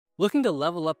Looking to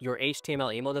level up your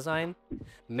HTML email design?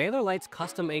 MailerLite's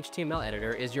custom HTML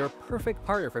editor is your perfect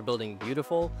partner for building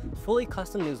beautiful, fully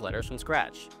custom newsletters from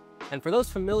scratch. And for those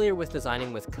familiar with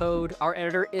designing with code, our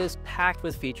editor is packed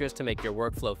with features to make your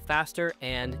workflow faster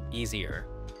and easier.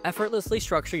 Effortlessly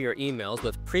structure your emails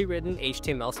with pre-written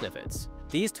HTML snippets.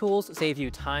 These tools save you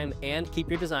time and keep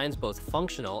your designs both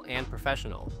functional and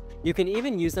professional. You can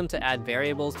even use them to add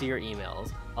variables to your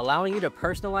emails, allowing you to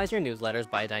personalize your newsletters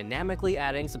by dynamically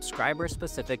adding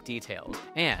subscriber-specific details.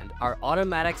 And our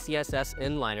automatic CSS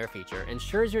inliner feature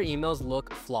ensures your emails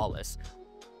look flawless.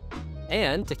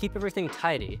 And to keep everything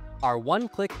tidy, our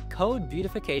one-click code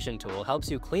beautification tool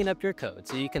helps you clean up your code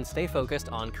so you can stay focused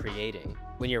on creating.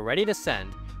 When you're ready to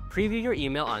send, preview your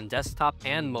email on desktop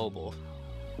and mobile.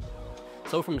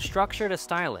 So from structure to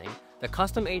styling, the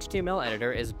custom HTML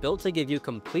editor is built to give you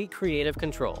complete creative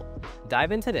control.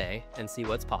 Dive in today and see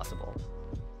what's possible.